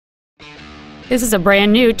This is a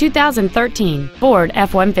brand new 2013 Ford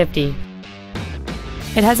F-150.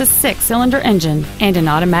 It has a 6-cylinder engine and an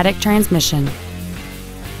automatic transmission.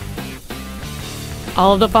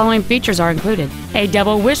 All of the following features are included: a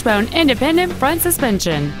double wishbone independent front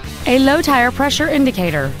suspension, a low tire pressure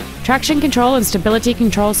indicator, traction control and stability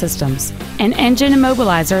control systems, an engine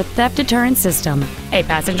immobilizer theft deterrent system, a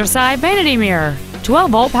passenger side vanity mirror,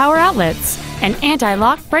 12-volt power outlets, an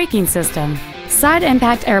anti-lock braking system, side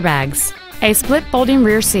impact airbags, a split folding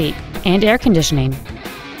rear seat, and air conditioning.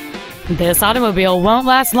 This automobile won't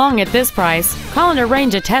last long at this price. Call and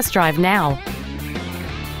arrange a test drive now.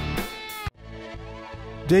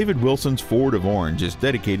 David Wilson's Ford of Orange is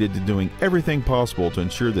dedicated to doing everything possible to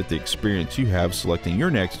ensure that the experience you have selecting your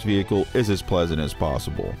next vehicle is as pleasant as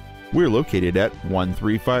possible. We're located at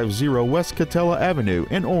 1350 West Katella Avenue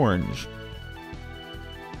in Orange.